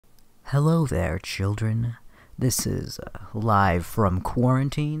Hello there, children. This is live from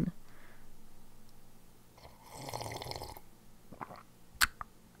quarantine.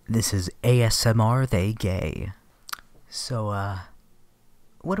 This is ASMR They Gay. So,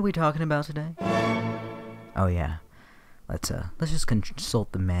 what are we talking about today? Oh yeah, let's just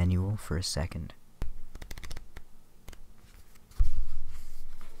consult the manual for a second.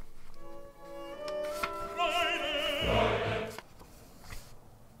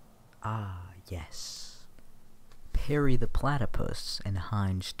 Ah, yes. Perry the Platypus and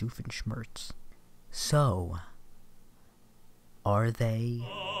Heinz Doofenshmirtz. So, are they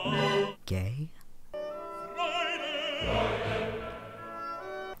gay?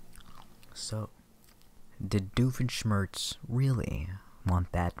 So, did Doofenshmirtz really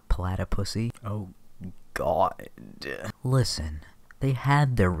want that platypussy? Oh, God. Listen, they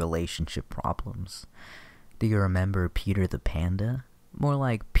had their relationship problems. Do you remember Peter the Panda? More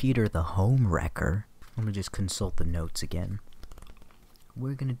like Peter the Homewrecker. Let me just consult the notes again.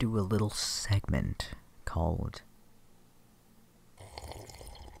 We're gonna do a little segment called...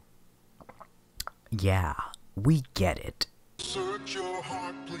 Yeah, we get it. Search your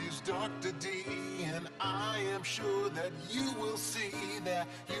heart, please, Dr. D, and I am sure that you will see that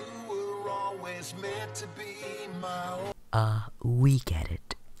you were always meant to be my own. We get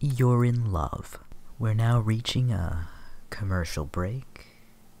it. You're in love. We're now reaching a commercial break.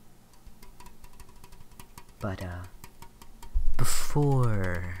 But,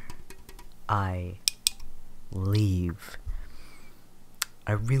 before I leave,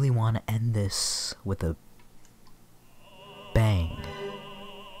 I really want to end this with a bang.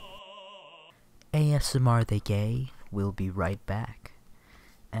 ASMR They Gay will be right back.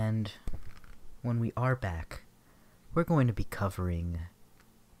 And when we are back, we're going to be covering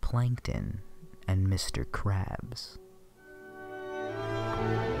Plankton and Mr. Krabs.